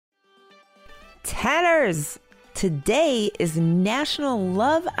Tanners! Today is National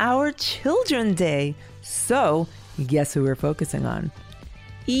Love Our Children Day. So, guess who we're focusing on?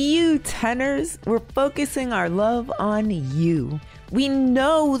 You Tanners, we're focusing our love on you. We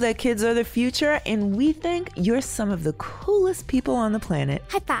know that kids are the future, and we think you're some of the coolest people on the planet.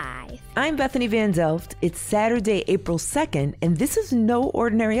 High five. I'm Bethany Van Delft. It's Saturday, April 2nd, and this is no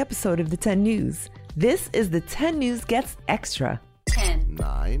ordinary episode of the 10 News. This is the 10 News Gets Extra. 10,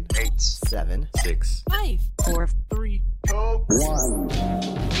 9, 8, 7, 6, 5, 4, 3, 2,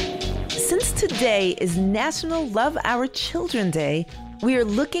 1. Since today is National Love Our Children Day, we are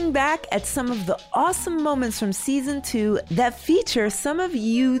looking back at some of the awesome moments from season 2 that feature some of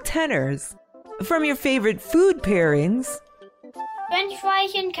you Tanners. From your favorite food pairings, French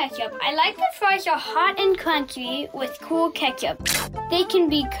fries and ketchup. I like the fries are hot and crunchy with cool ketchup. They can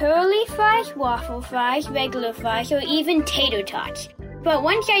be curly fries, waffle fries, regular fries, or even tater tots. But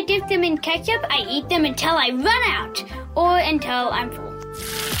once I dip them in ketchup, I eat them until I run out, or until I'm full.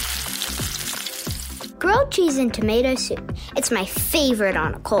 Grilled cheese and tomato soup. It's my favorite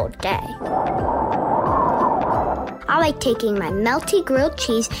on a cold day. I like taking my melty grilled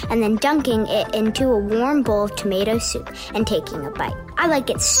cheese and then dunking it into a warm bowl of tomato soup and taking a bite. I like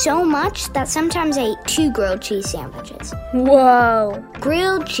it so much that sometimes I eat 2 grilled cheese sandwiches. Whoa!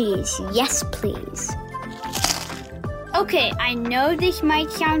 Grilled cheese, yes please. Okay, I know this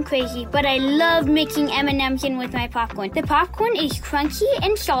might sound crazy, but I love mixing M&Ms in with my popcorn. The popcorn is crunchy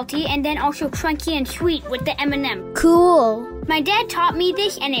and salty, and then also crunchy and sweet with the M&M. Cool. My dad taught me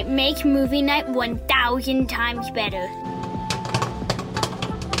this, and it makes movie night 1,000 times better.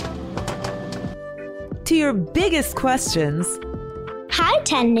 to your biggest questions. Hi,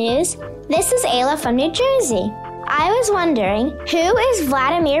 10 News. This is Ayla from New Jersey. I was wondering, who is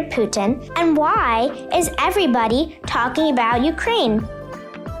Vladimir Putin and why is everybody talking about Ukraine?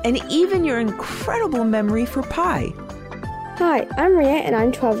 And even your incredible memory for pi. Hi, I'm Ria and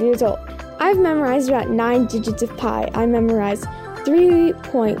I'm 12 years old. I've memorized about 9 digits of pi. I memorized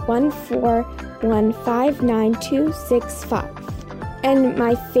 3.141592665. And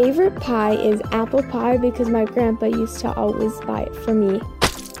my favorite pie is apple pie because my grandpa used to always buy it for me.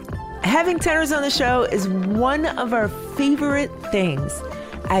 Having tenors on the show is one of our favorite things.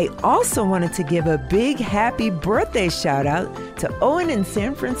 I also wanted to give a big happy birthday shout out to Owen in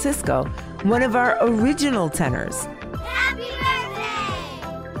San Francisco, one of our original tenors. Happy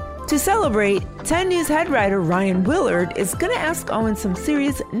birthday! To celebrate, 10 News head writer Ryan Willard is going to ask Owen some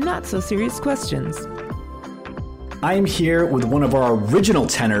serious, not so serious questions. I am here with one of our original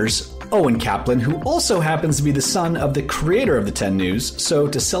tenors, Owen Kaplan, who also happens to be the son of the creator of the 10 News. So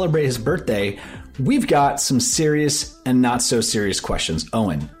to celebrate his birthday, we've got some serious and not so serious questions.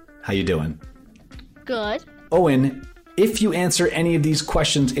 Owen, how you doing? Good. Owen, if you answer any of these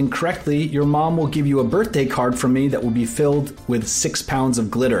questions incorrectly, your mom will give you a birthday card from me that will be filled with 6 pounds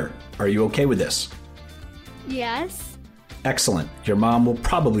of glitter. Are you okay with this? Yes. Excellent. Your mom will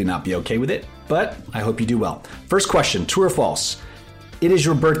probably not be okay with it, but I hope you do well. First question, true or false? It is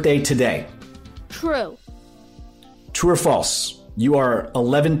your birthday today. True. True or false? You are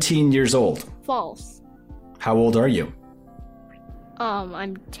 11 years old. False. How old are you?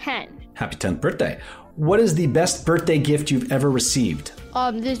 I'm 10. Happy 10th birthday. What is the best birthday gift you've ever received?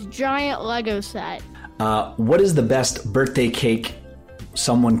 This giant Lego set. What is the best birthday cake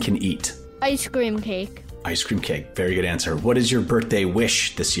someone can eat? Ice cream cake. Ice cream cake. Very good answer. What is your birthday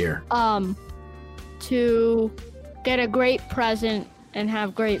wish this year? To get a great present and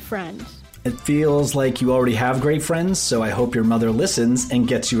have great friends. It feels like you already have great friends, so I hope your mother listens and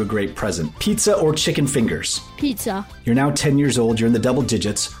gets you a great present. Pizza or chicken fingers? Pizza. You're now 10 years old. You're in the double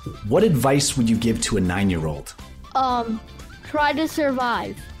digits. What advice would you give to a 9-year-old? Try to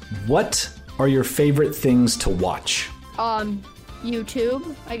survive. What are your favorite things to watch?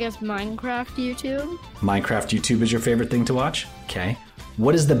 YouTube. I guess Minecraft YouTube. Minecraft YouTube is your favorite thing to watch? Okay.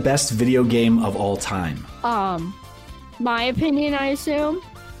 What is the best video game of all time? My opinion, I assume.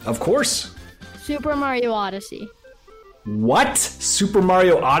 Of course. Super Mario Odyssey. What? Super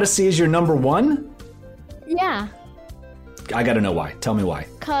Mario Odyssey is your number 1? Yeah. I gotta know why. Tell me why.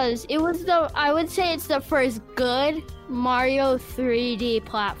 Cause I would say it's the first good Mario 3D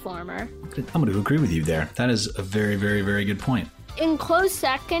platformer. I'm gonna agree with you there. That is a very, very, very good point. In close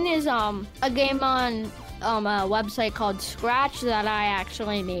second is a game on a website called Scratch that I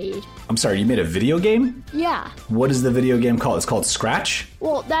actually made. I'm sorry, you made a video game? Yeah. What is the video game called? It's called Scratch?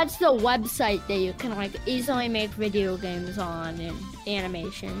 Well, that's the website that you can easily make video games on and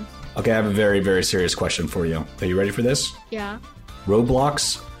animations. Okay, I have a very, very serious question for you. Are you ready for this? Yeah.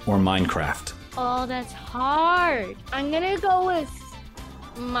 Roblox or Minecraft? Oh, that's hard. I'm gonna go with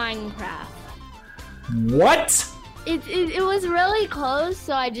Minecraft. What? It was really close,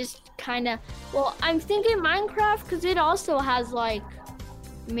 so I just kind of... Well, I'm thinking Minecraft because it also has, like,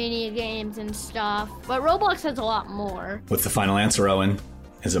 mini games and stuff. But Roblox has a lot more. What's the final answer, Owen?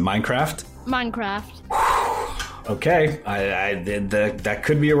 Is it Minecraft? Minecraft. Okay. That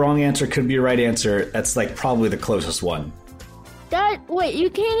could be a wrong answer, could be a right answer. That's, like, probably the closest one. Wait, you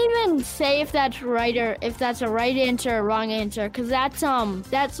can't even say if that's right or if that's a right answer or wrong answer, because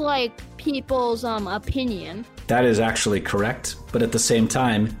that's like people's opinion. That is actually correct, but at the same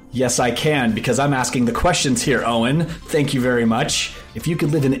time, yes, I can, because I'm asking the questions here, Owen. Thank you very much. If you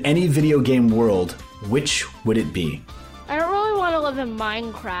could live in any video game world, which would it be? I don't really want to live in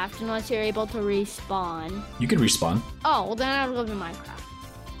Minecraft unless you're able to respawn. You could respawn. Oh, well then I would live in Minecraft.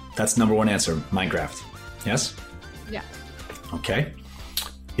 That's number one answer, Minecraft. Yes? Yeah. Okay.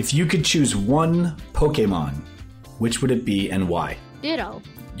 If you could choose one Pokemon, which would it be and why? Ditto.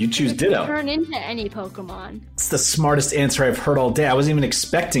 You choose Ditto. Turn into any Pokemon. It's the smartest answer I've heard all day. I wasn't even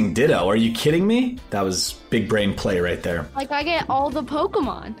expecting Ditto. Are you kidding me? That was big brain play right there. Like, I get all the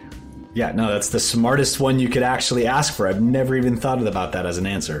Pokemon. Yeah, no, that's the smartest one you could actually ask for. I've never even thought about that as an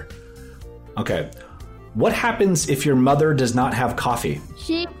answer. Okay. What happens if your mother does not have coffee?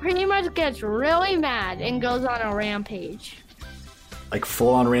 She pretty much gets really mad and goes on a rampage. Like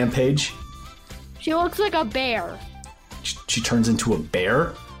full-on rampage? She looks like a bear. She turns into a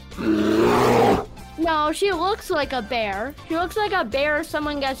bear? No, she looks like a bear. She looks like a bear if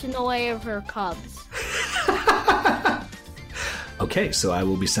someone gets in the way of her cubs. Okay, so I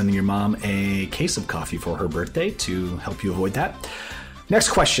will be sending your mom a case of coffee for her birthday to help you avoid that. Next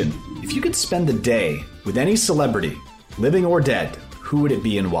question. If you could spend the day with any celebrity, living or dead, who would it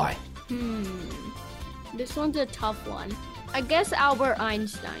be and why? This one's a tough one. I guess Albert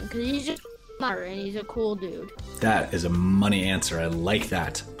Einstein, because he's just smart and he's a cool dude. That is a money answer. I like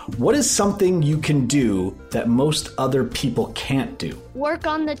that. What is something you can do that most other people can't do? Work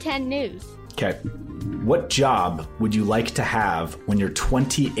on the 10 News. Okay. What job would you like to have when you're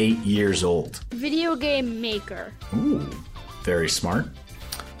 28 years old? Video game maker. Ooh, very smart.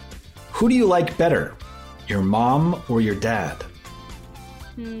 Who do you like better, your mom or your dad?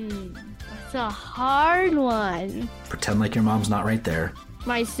 That's a hard one. Pretend like your mom's not right there.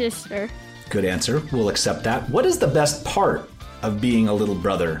 My sister. Good answer. We'll accept that. What is the best part of being a little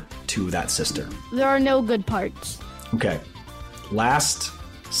brother to that sister? There are no good parts. Okay.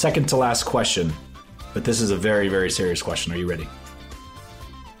 Second to last question, but this is a very, very serious question. Are you ready?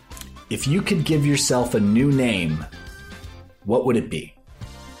 If you could give yourself a new name, what would it be?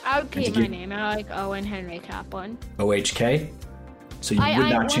 I would keep my name. I like Owen Henry Kaplan. OHK? So you would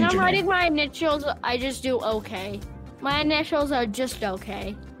not change your name? When I'm writing my initials, I just do OK. My initials are just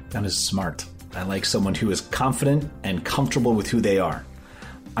OK. That is smart. I like someone who is confident and comfortable with who they are.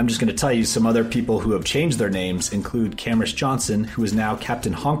 I'm just going to tell you some other people who have changed their names include Cameron Johnson, who is now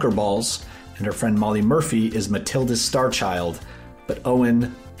Captain Honkerballs, and her friend Molly Murphy is Matilda's star child, but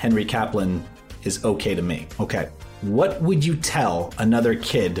Owen Henry Kaplan is okay to me. Okay. What would you tell another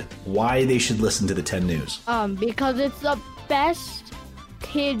kid why they should listen to the 10 News? Because it's the best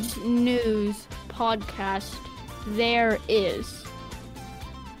kids news podcast there is.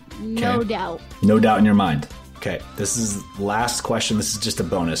 No doubt. No doubt in your mind. Okay, this is the last question. This is just a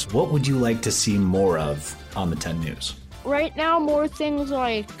bonus. What would you like to see more of on the 10 News? Right now, more things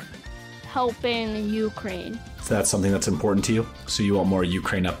like helping Ukraine. So that's something that's important to you? So you want more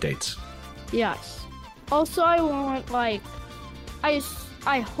Ukraine updates? Yes. Also, I want, like,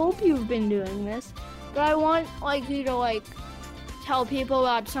 I hope you've been doing this, but I want, like, you to, like, tell people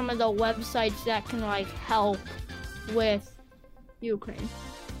about some of the websites that can, like, help with Ukraine.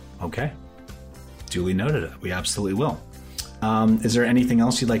 Okay. Duly noted. We absolutely will. Is there anything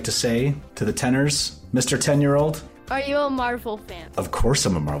else you'd like to say to the tenors, Mr. 10-year-old? Are you a Marvel fan? Of course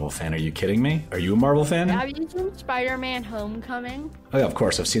I'm a Marvel fan. Are you kidding me? Are you a Marvel fan? Have you seen Spider-Man Homecoming? Oh, yeah, of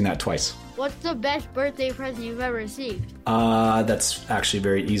course. I've seen that twice. What's the best birthday present you've ever received? That's actually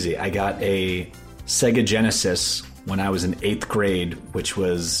very easy. I got a Sega Genesis when I was in 8th grade, which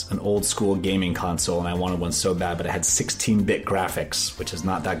was an old school gaming console, and I wanted one so bad, but it had 16-bit graphics, which is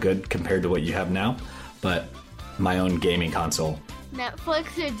not that good compared to what you have now, but my own gaming console.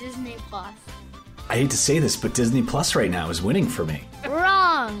 Netflix or Disney Plus? I hate to say this, but Disney Plus right now is winning for me.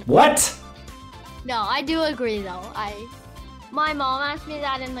 Wrong! What? No, I do agree, though. My mom asked me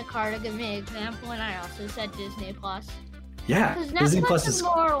that in the car to give me an example, and I also said Disney Plus. Yeah, because Disney Plus is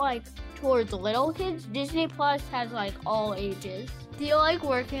more, like, towards little kids. Disney Plus has, like, all ages. Do you like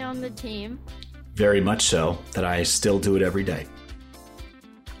working on the team? Very much so, that I still do it every day.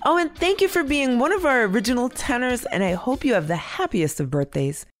 Oh, and thank you for being one of our original tenors, and I hope you have the happiest of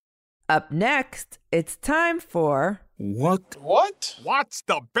birthdays. Up next, it's time for What? What's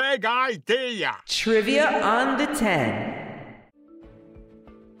the big idea? Trivia on the 10.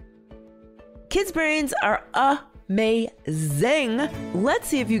 Kids' brains are amazing. Let's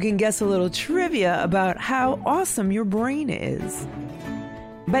see if you can guess a little trivia about how awesome your brain is.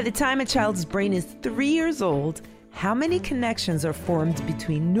 By the time a child's brain is 3 years old, how many connections are formed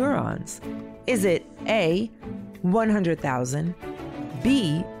between neurons? Is it A, 100,000,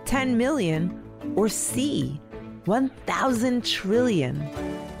 B, 10 million, or C, 1,000 trillion?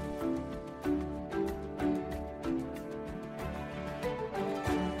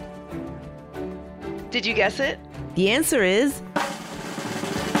 Did you guess it? The answer is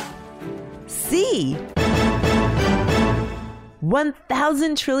C.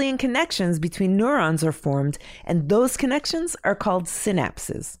 1,000 trillion connections between neurons are formed, and those connections are called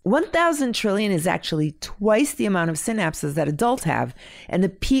synapses. 1,000 trillion is actually twice the amount of synapses that adults have, and the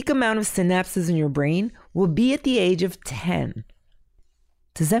peak amount of synapses in your brain will be at the age of 10.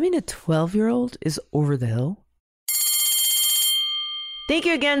 Does that mean a 12-year-old is over the hill? Thank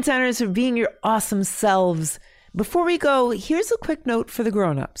you again, Tenors, for being your awesome selves. Before we go, here's a quick note for the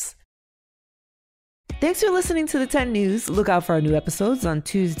grown-ups. Thanks for listening to the 10 News. Look out for our new episodes on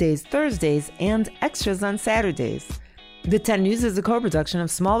Tuesdays, Thursdays, and extras on Saturdays. The 10 News is a co-production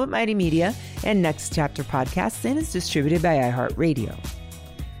of Small But Mighty Media and Next Chapter Podcasts and is distributed by iHeartRadio.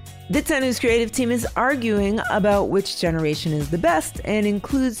 The 10 News creative team is arguing about which generation is the best and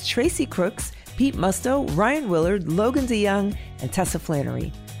includes Tracy Crooks, Pete Musto, Ryan Willard, Logan DeYoung, and Tessa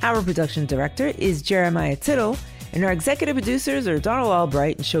Flannery. Our production director is Jeremiah Tittle, and our executive producers are Donald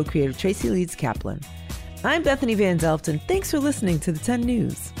Albright and show creator Tracy Leeds Kaplan. I'm Bethany Van Delft, and thanks for listening to the 10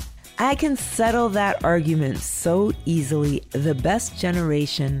 News. I can settle that argument so easily. The best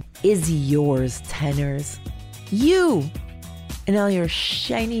generation is yours, Tenors. You and all your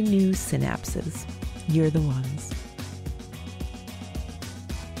shiny new synapses. You're the ones.